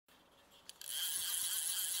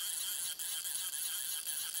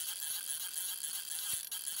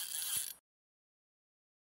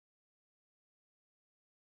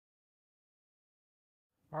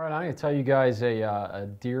All right, I'm going to tell you guys a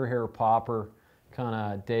deer hair popper, kind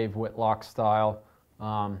of Dave Whitlock style.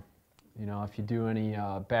 You know, if you do any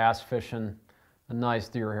bass fishing, a nice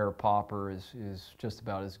deer hair popper is just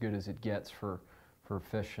about as good as it gets for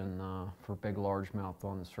fishing for big largemouth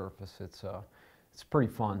on the surface. It's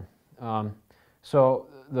pretty fun. So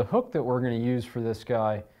the hook that we're going to use for this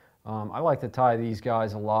guy, I like to tie these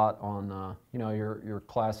guys a lot on you know, your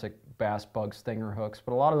classic bass bug stinger hooks,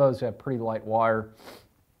 but a lot of those have pretty light wire.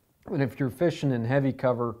 And if you're fishing in heavy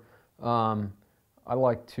cover, I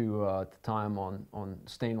like to tie them on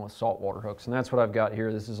stainless saltwater hooks, and that's what I've got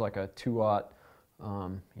here. This is like a 2/0,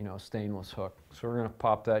 you know, stainless hook. So we're going to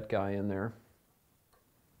pop that guy in there.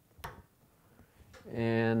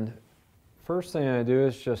 And first thing I do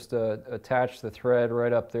is just attach the thread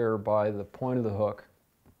right up there by the point of the hook,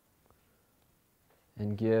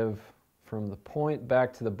 and give from the point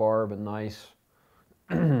back to the barb a nice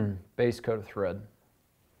base coat of thread.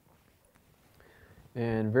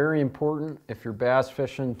 And very important, if you're bass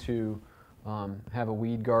fishing, to have a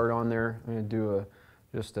weed guard on there. I'm going to do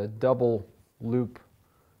just a double loop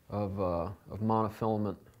of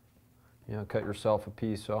monofilament. You know, cut yourself a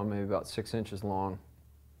piece, so maybe about 6 inches long,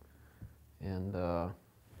 and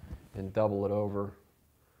double it over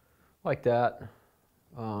like that.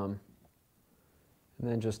 And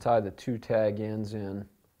then just tie the 2 tag ends in,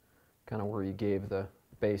 kind of where you gave the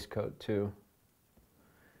base coat to.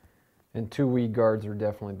 And 2 weed guards are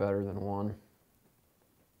definitely better than 1.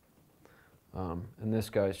 And this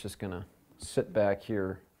guy's just going to sit back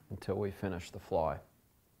here until we finish the fly.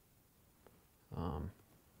 All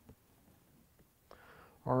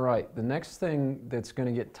right, the next thing that's going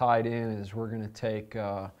to get tied in is we're going to take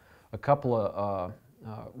a couple of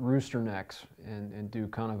rooster necks and do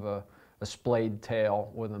kind of a splayed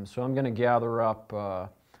tail with them. So I'm going to gather up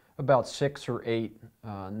about 6 or 8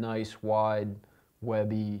 nice wide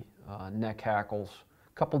webby neck hackles,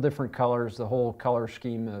 a couple different colors. The whole color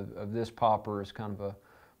scheme of this popper is kind of a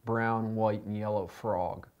brown, white, and yellow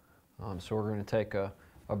frog. So we're going to take a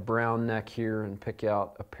brown neck here and pick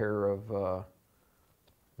out a pair of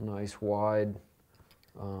nice wide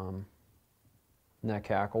neck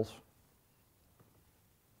hackles.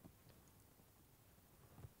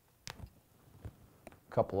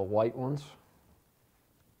 A couple of white ones.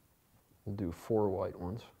 We'll do 4 white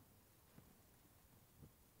ones.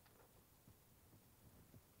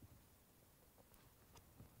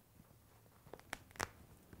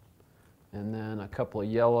 And then a couple of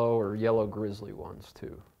yellow or yellow grizzly ones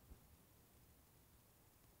too.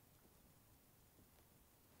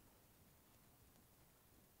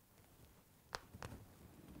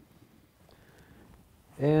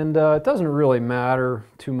 And it doesn't really matter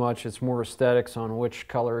too much. It's more aesthetics on which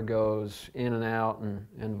color goes in and out,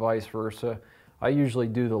 and vice versa. I usually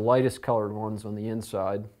do the lightest colored ones on the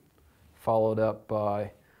inside, followed up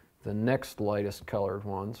by the next lightest colored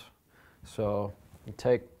ones. So you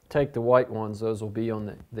take the white ones, those will be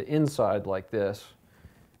on the inside like this,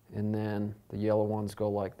 and then the yellow ones go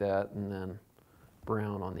like that, and then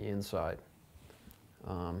brown on the inside.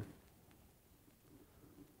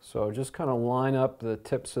 So just kind of line up the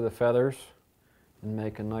tips of the feathers and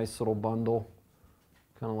make a nice little bundle,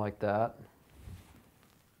 kind of like that.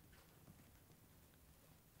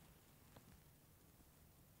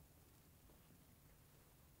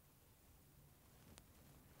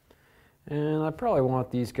 And I probably want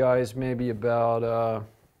these guys maybe about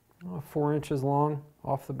 4 inches long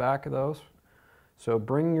off the back of those. So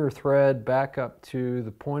bring your thread back up to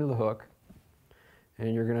the point of the hook,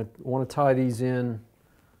 and you're going to want to tie these in,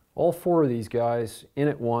 all 4 of these guys in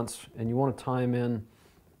at once, and you want to tie them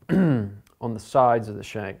in on the sides of the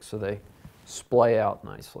shank so they splay out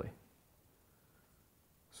nicely.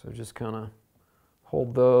 So just kind of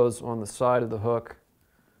hold those on the side of the hook,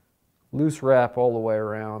 loose wrap all the way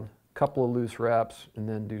around. Couple of loose wraps, and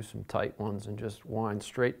then do some tight ones and just wind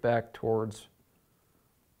straight back towards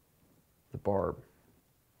the barb.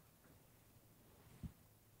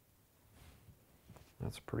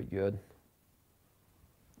 That's pretty good.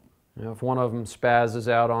 You know, if one of them spazzes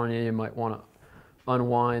out on you, you might want to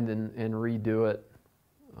unwind and redo it.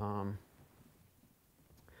 And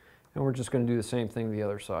we're just going to do the same thing the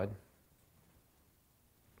other side.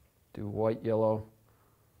 Do white, yellow,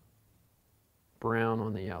 brown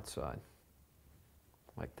on the outside,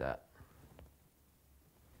 like that.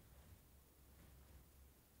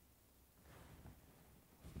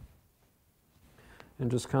 And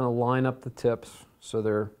just kind of line up the tips so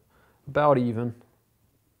they're about even.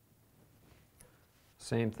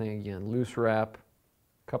 Same thing again, loose wrap,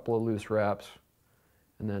 a couple of loose wraps,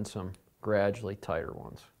 and then some gradually tighter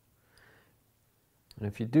ones. And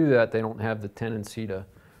if you do that, they don't have the tendency to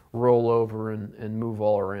roll over and move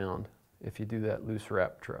all around if you do that loose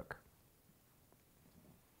wrap trick.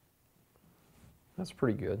 That's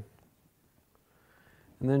pretty good.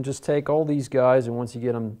 And then just take all these guys, and once you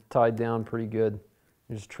get them tied down pretty good,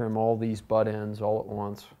 you just trim all these butt ends all at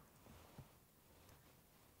once.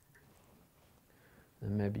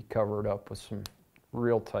 And maybe cover it up with some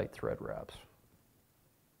real tight thread wraps.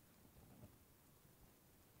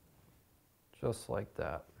 Just like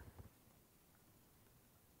that.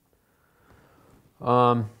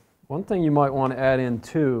 One thing you might want to add in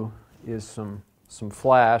too is some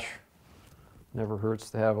flash. Never hurts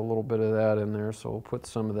to have a little bit of that in there, so we'll put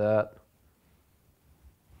some of that.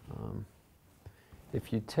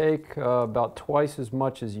 If you take about twice as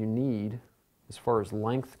much as you need, as far as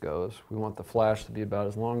length goes, we want the flash to be about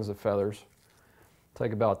as long as the feathers.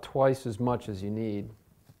 Take about twice as much as you need.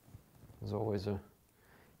 There's always a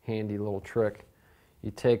handy little trick.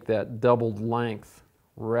 You take that doubled length,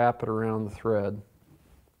 wrap it around the thread,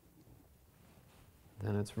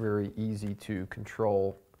 then it's very easy to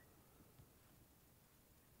control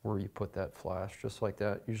where you put that flash, just like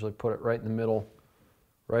that. Usually put it right in the middle,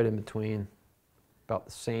 right in between, about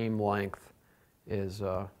the same length as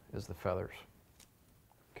the feathers.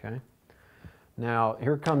 Okay. Now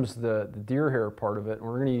here comes the deer hair part of it, and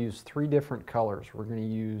we're going to use 3 different colors. We're going to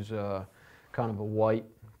use kind of a white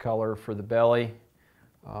color for the belly,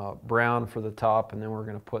 brown for the top, and then we're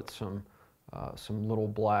going to put some little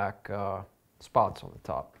black spots on the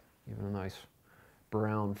top, even a nice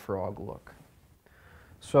brown frog look.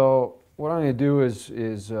 So what I'm going to do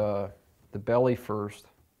is the belly first,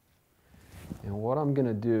 and what I'm going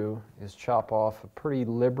to do is chop off a pretty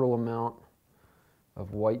liberal amount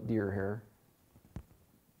of white deer hair.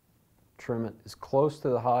 Trim it as close to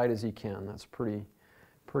the hide as you can. That's pretty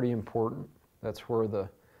important. That's where the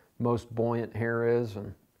most buoyant hair is,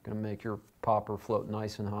 and going to make your popper float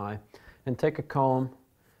nice and high. And take a comb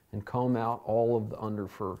and comb out all of the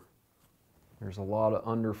underfur. There's a lot of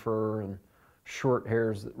underfur and short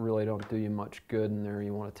hairs that really don't do you much good in there.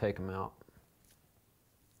 You want to take them out.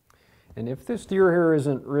 And if this deer hair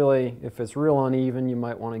isn't really, if it's real uneven, you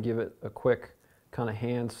might want to give it a quick kind of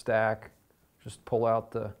hand stack. Just pull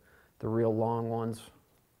out the real long ones.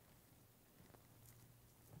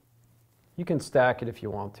 You can stack it if you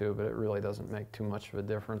want to, but it really doesn't make too much of a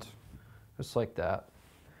difference. Just like that.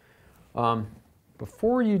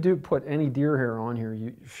 Before you do put any deer hair on here,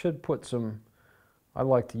 you should put some, I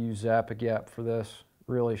like to use Zap-A-Gap for this,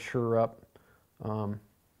 really sure up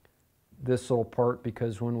this little part,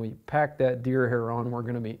 because when we pack that deer hair on, we're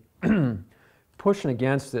going to be pushing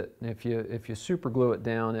against it. And if you super glue it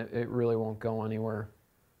down, it really won't go anywhere.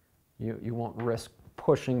 You won't risk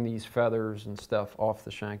pushing these feathers and stuff off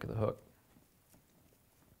the shank of the hook.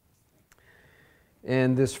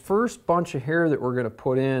 And this first bunch of hair that we're going to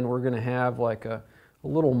put in, we're going to have like a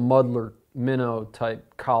little muddler minnow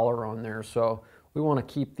type collar on there. So we want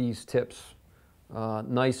to keep these tips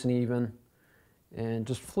nice and even. And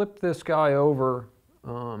just flip this guy over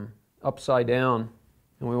upside down.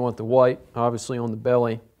 And we want the white obviously on the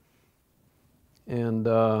belly. And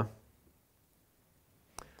just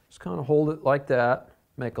kind of hold it like that.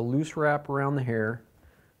 Make a loose wrap around the hair.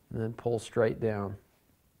 And then pull straight down.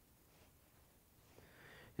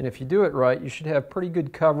 And if you do it right, you should have pretty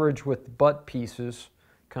good coverage with the butt pieces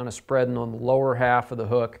kind of spreading on the lower half of the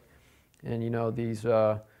hook. And you know, these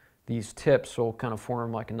tips will kind of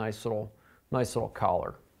form like a nice little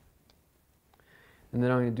collar. And then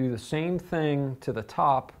I'm going to do the same thing to the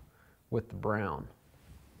top with the brown.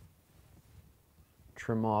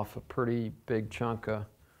 Trim off a pretty big chunk of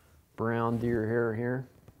brown deer hair here.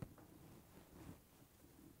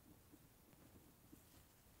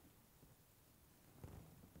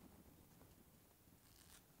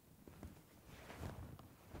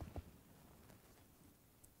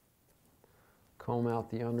 Comb out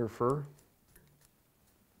the underfur.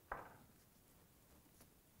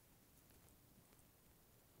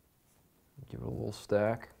 Give it a little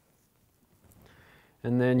stack.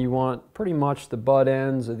 And then you want pretty much the butt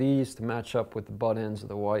ends of these to match up with the butt ends of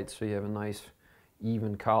the white, so you have a nice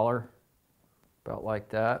even collar, about like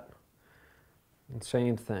that. And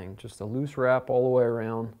same thing, just a loose wrap all the way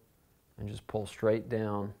around and just pull straight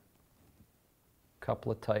down.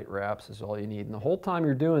 Couple of tight wraps is all you need. And the whole time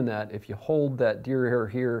you're doing that, if you hold that deer hair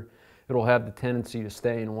here, it'll have the tendency to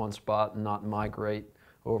stay in one spot and not migrate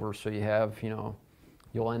over. So you have, you know,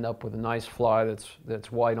 you'll end up with a nice fly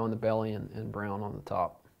that's white on the belly and brown on the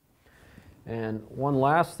top. And one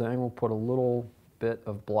last thing, we'll put a little bit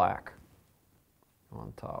of black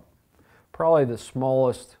on top. Probably the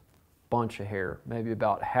smallest bunch of hair, maybe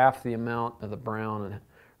about half the amount of the brown and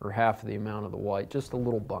or half of the amount of the white, just a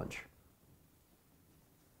little bunch.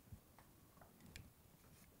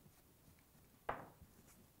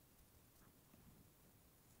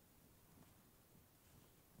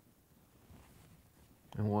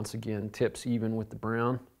 And once again, tips even with the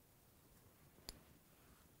brown.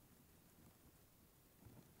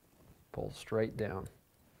 Pull straight down.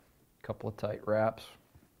 Couple of tight wraps,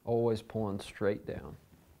 always pulling straight down.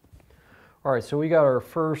 All right, so we got our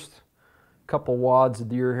first couple wads of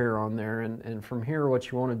deer hair on there, and from here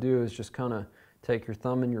what you want to do is just kind of take your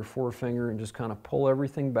thumb and your forefinger and just kind of pull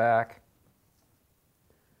everything back.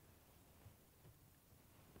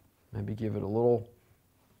 Maybe give it a little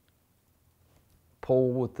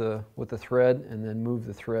pull with the thread, and then move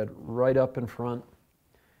the thread right up in front,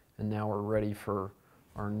 and now we're ready for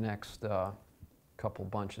our next couple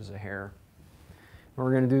bunches of hair. And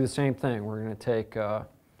we're going to do the same thing. We're going to take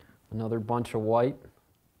another bunch of white,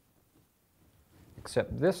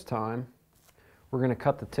 except this time we're going to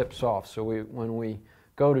cut the tips off, so when we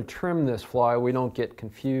go to trim this fly, we don't get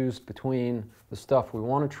confused between the stuff we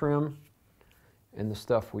want to trim and the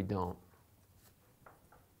stuff we don't.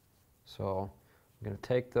 So I'm going to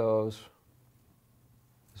take this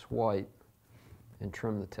white, and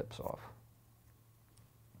trim the tips off.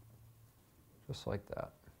 Just like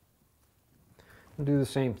that. And do the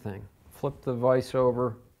same thing. Flip the vise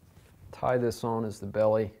over, tie this on as the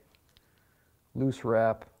belly, loose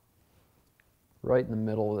wrap right in the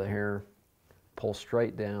middle of the hair, pull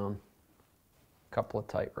straight down, a couple of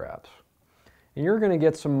tight wraps. And you're going to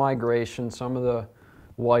get some migration. Some of the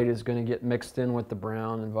white is going to get mixed in with the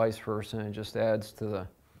brown and vice versa, and it just adds to the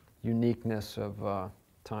uniqueness of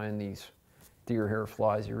tying these deer hair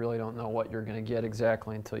flies. You really don't know what you're going to get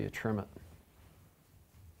exactly until you trim it.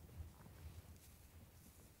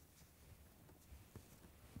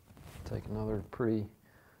 Take another pretty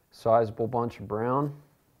sizable bunch of brown.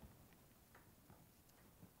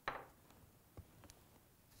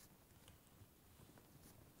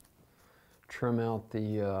 Trim out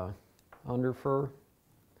the under fur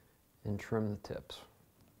and trim the tips.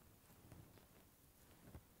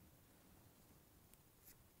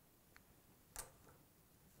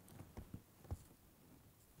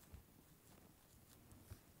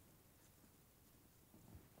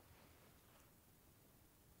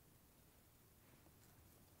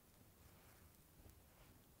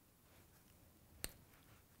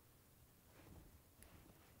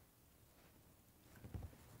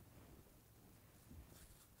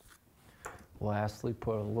 Lastly,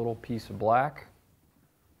 put a little piece of black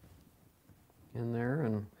in there,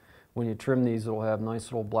 and when you trim these, it'll have nice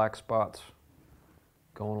little black spots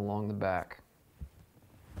going along the back.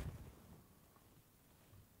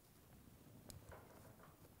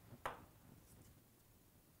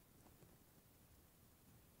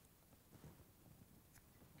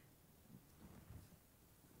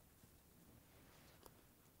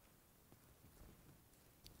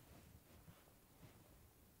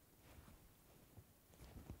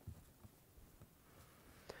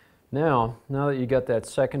 Now that you got that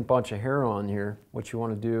second bunch of hair on here, what you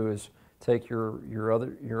want to do is take your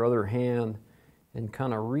other hand and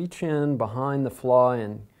kind of reach in behind the fly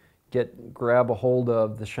and grab a hold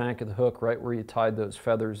of the shank of the hook right where you tied those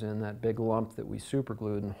feathers in, that big lump that we super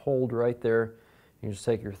glued, and hold right there. You just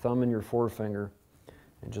take your thumb and your forefinger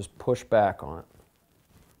and just push back on it.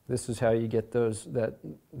 This is how you get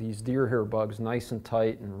these deer hair bugs nice and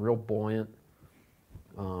tight and real buoyant.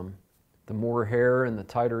 The more hair and the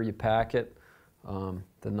tighter you pack it,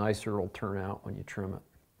 the nicer it'll turn out when you trim it.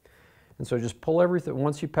 And so just pull everything,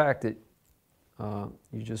 once you packed it,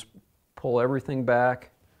 you just pull everything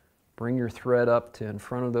back, bring your thread up to in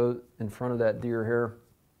front of that deer hair,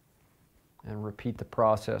 and repeat the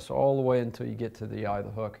process all the way until you get to the eye of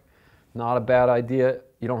the hook. Not a bad idea.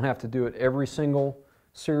 You don't have to do it every single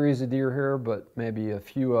series of deer hair, but maybe a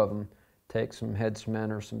few of them. Take some head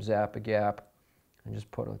cement or some Zap-A-Gap and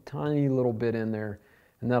just put a tiny little bit in there,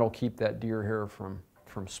 and that'll keep that deer hair from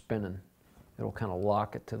spinning. It'll kind of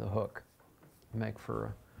lock it to the hook, make for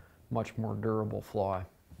a much more durable fly.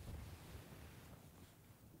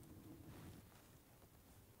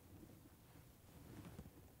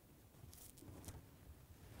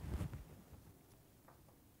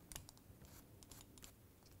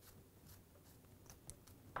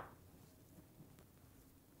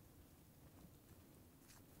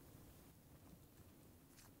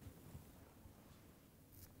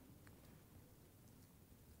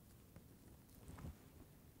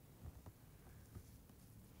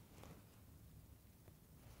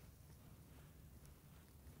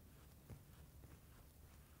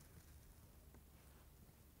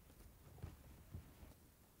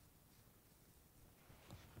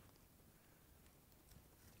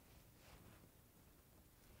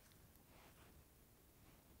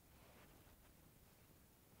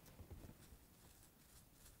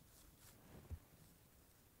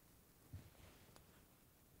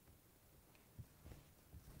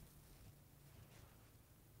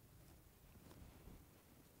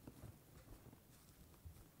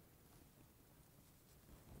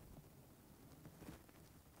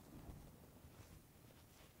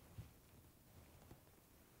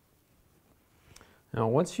 Now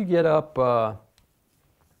once you get up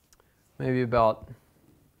maybe about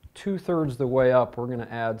 2/3 the way up, we're going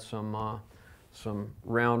to add some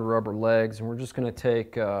round rubber legs, and we're just going to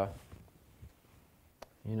take you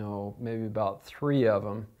know, maybe about 3 of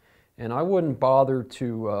them, and I wouldn't bother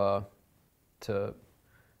to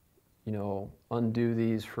you know, undo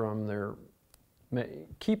these from their,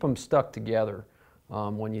 keep them stuck together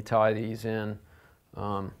when you tie these in.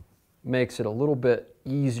 Makes it a little bit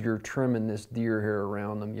easier trimming this deer hair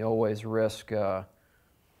around them. You always risk you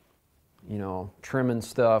know, trimming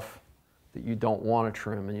stuff that you don't want to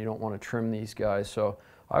trim, and you don't want to trim these guys. So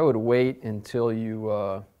I would wait until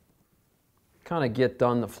you kind of get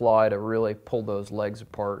done the fly to really pull those legs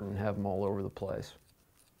apart and have them all over the place.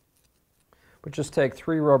 But just take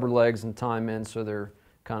 3 rubber legs and tie them in so they're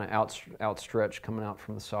kind of outstretched, coming out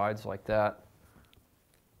from the sides like that.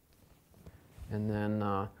 And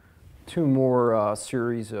then 2 more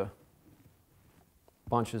series of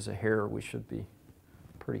bunches of hair. We should be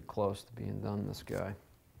pretty close to being done this guy.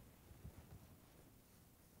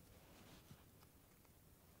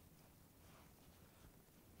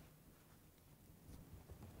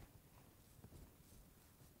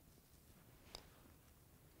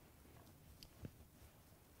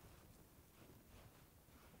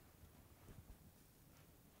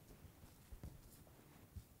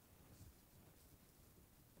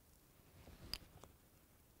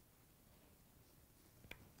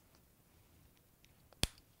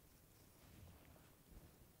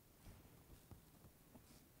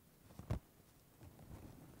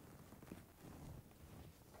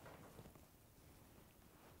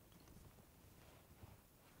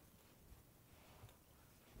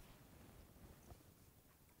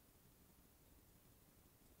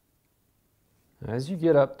 As you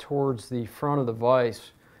get up towards the front of the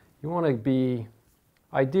vise, you want to be,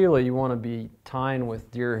 ideally you want to be tying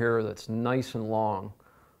with deer hair that's nice and long.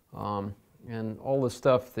 And all the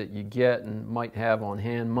stuff that you get and might have on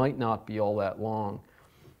hand might not be all that long.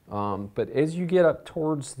 But as you get up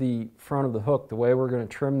towards the front of the hook, the way we're going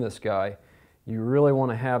to trim this guy, you really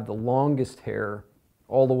want to have the longest hair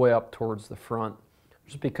all the way up towards the front,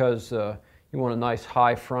 just because you want a nice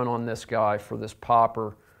high front on this guy for this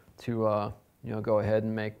popper to you know, go ahead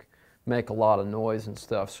and make a lot of noise and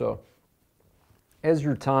stuff. So as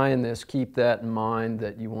you're tying this, keep that in mind,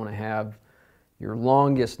 that you want to have your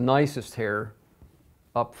longest, nicest hair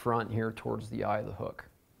up front here towards the eye of the hook.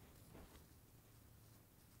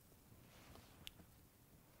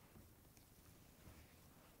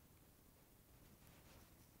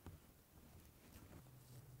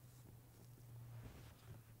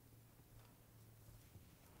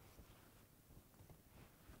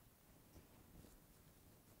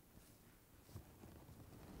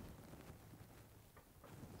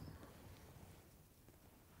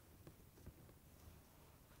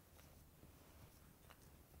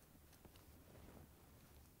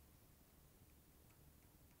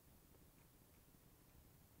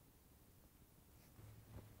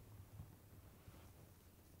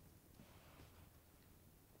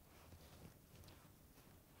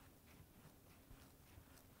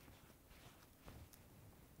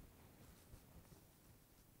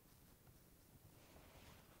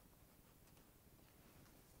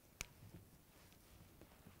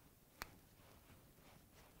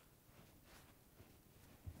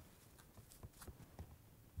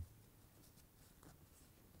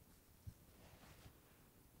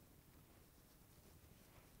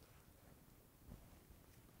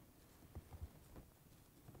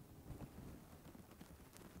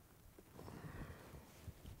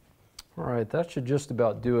 All right, that should just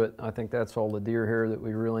about do it. I think that's all the deer hair that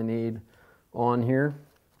we really need on here.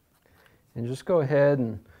 And just go ahead,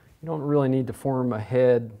 and you don't really need to form a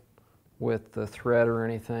head with the thread or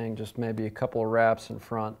anything, just maybe a couple of wraps in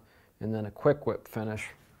front and then a quick whip finish.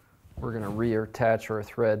 We're going to reattach our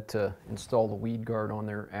thread to install the Weedguard on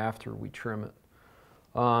there after we trim it.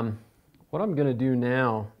 What I'm going to do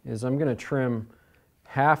now is I'm going to trim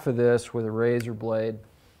half of this with a razor blade,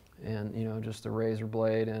 and you know, just a razor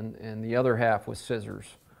blade, and the other half with scissors.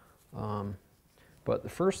 But the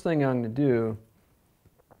first thing I'm going to do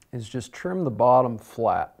is just trim the bottom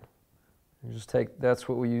flat. You just take, that's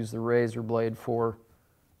what we use the razor blade for.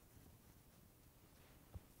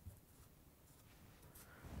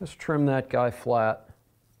 Just trim that guy flat.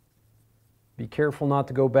 Be careful not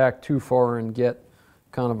to go back too far and get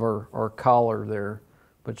kind of our collar there.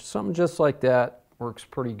 But something just like that works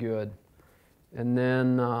pretty good. And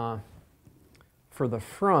then for the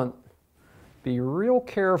front, be real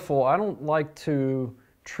careful. I don't like to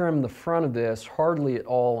trim the front of this hardly at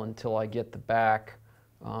all until I get the back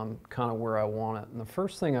kind of where I want it. And the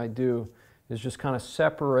first thing I do is just kind of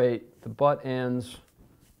separate the butt ends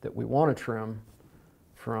that we want to trim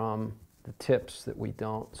from the tips that we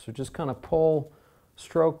don't. So just kind of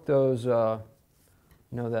stroke those,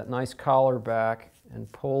 that nice collar back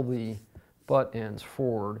and pull the butt ends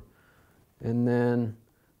forward. And then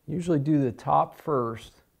usually do the top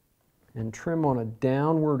first and trim on a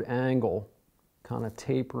downward angle, kind of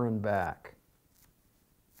tapering back.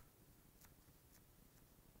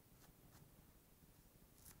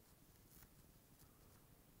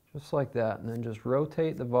 Just like that, and then just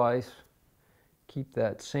rotate the vise, keep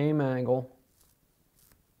that same angle,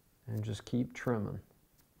 and just keep trimming.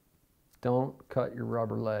 Don't cut your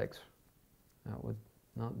rubber legs. That would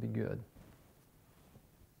not be good.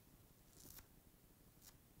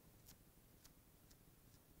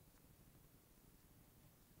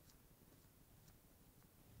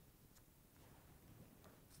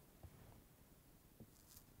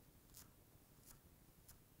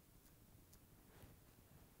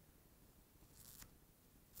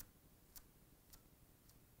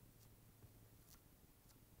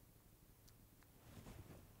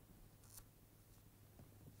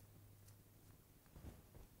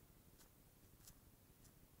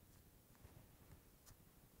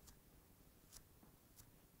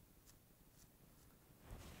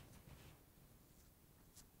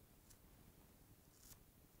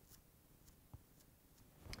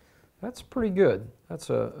 That's pretty good. That's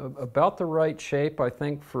about the right shape, I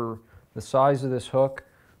think, for the size of this hook.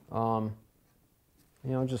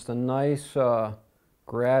 Just a nice,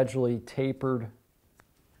 gradually tapered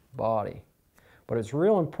body. But it's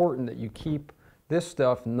real important that you keep this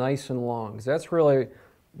stuff nice and long, because that's really,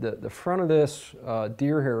 the front of this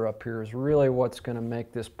deer hair up here is really what's going to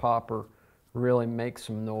make this popper really make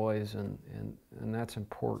some noise, and that's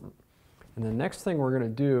important. And the next thing we're going to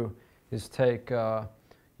do is take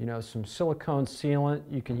some silicone sealant.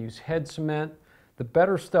 You can use head cement. The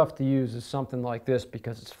better stuff to use is something like this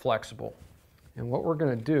because it's flexible. And what we're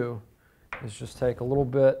going to do is just take a little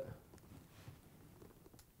bit,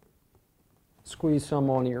 squeeze some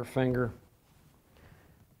onto your finger,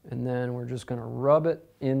 and then we're just going to rub it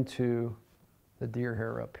into the deer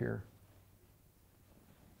hair up here.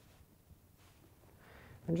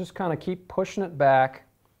 And just kind of keep pushing it back,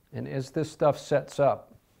 and as this stuff sets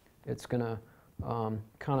up, it's going to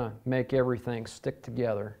kind of make everything stick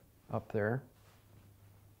together up there.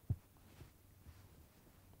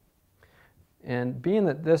 And being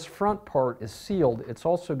that this front part is sealed, it's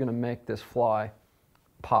also going to make this fly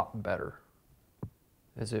pop better.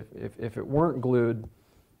 As if it weren't glued,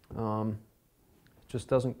 it just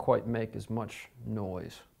doesn't quite make as much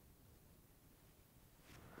noise.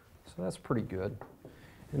 So that's pretty good.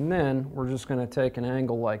 And then we're just going to take an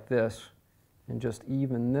angle like this and just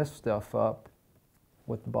even this stuff up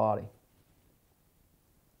with the body.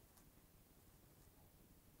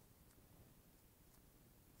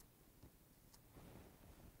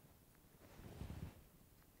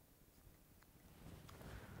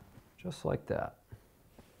 Just like that.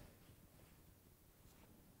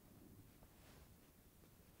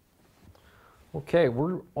 Okay,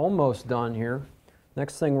 we're almost done here.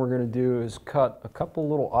 Next thing we're going to do is cut a couple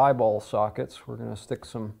little eyeball sockets. We're going to stick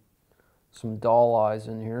some doll eyes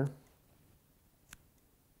in here.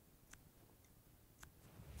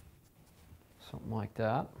 Something like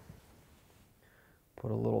that.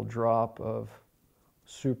 Put a little drop of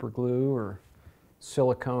super glue or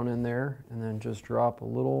silicone in there, and then just drop a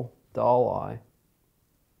little doll eye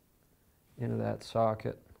into that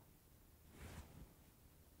socket.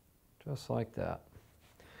 Just like that.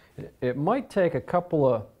 It might take a couple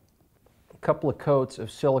of coats of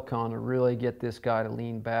silicone to really get this guy to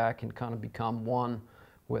lean back and kind of become one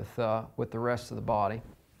with the rest of the body.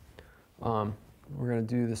 We're going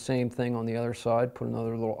to do the same thing on the other side. Put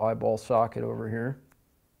another little eyeball socket over here.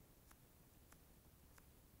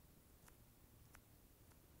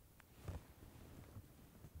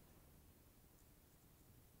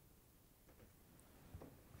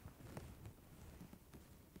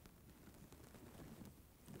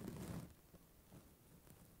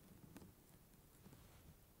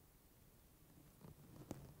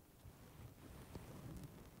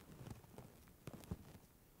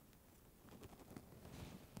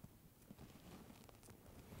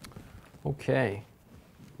 Okay,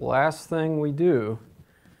 last thing we do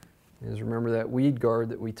is remember that weed guard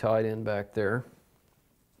that we tied in back there.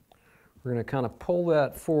 We're going to kind of pull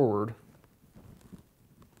that forward,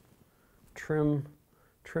 trim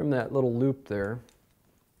that little loop there,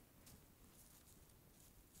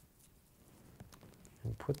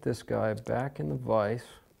 and put this guy back in the vise.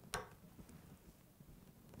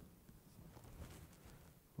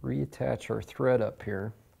 Reattach our thread up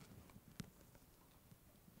here.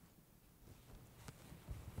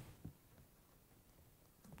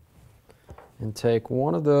 and take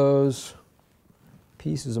one of those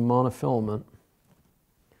pieces of monofilament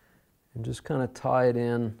and just kind of tie it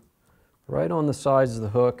in right on the sides of the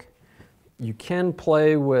hook. You can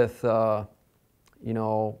play with, you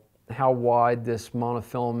know, how wide this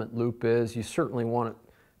monofilament loop is. You certainly want it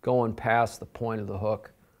going past the point of the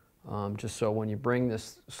hook, just so when you bring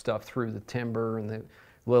this stuff through the timber and the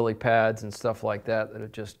lily pads and stuff like that, that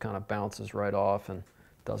it just kind of bounces right off and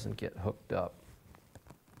doesn't get hooked up.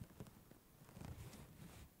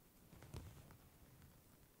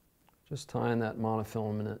 Just tying that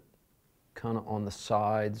monofilament kind of on the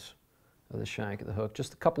sides of the shank of the hook.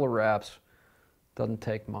 Just a couple of wraps, doesn't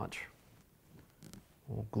take much.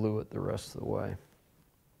 We'll glue it the rest of the way.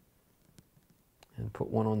 And put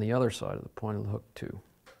one on the other side of the point of the hook too.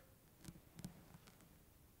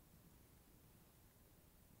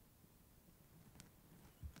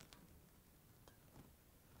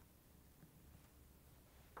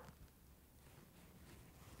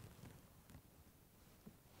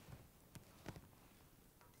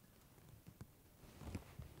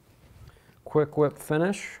 Quick whip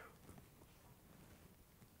finish.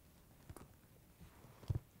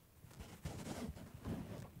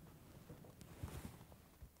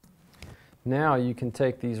 Now you can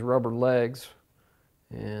take these rubber legs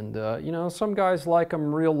and, you know, some guys like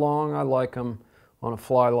them real long. I like them on a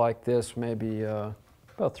fly like this, maybe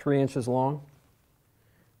about 3 inches long.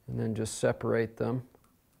 And then just separate them.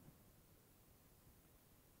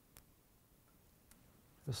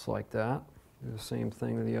 Just like that. Do the same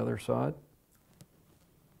thing to the other side.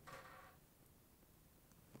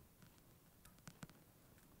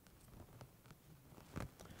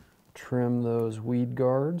 Trim those weed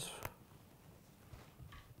guards.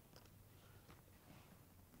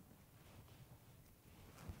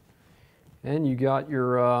 And you got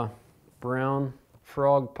your brown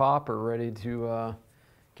frog popper ready to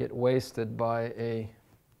get wasted by a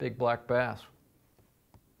big black bass.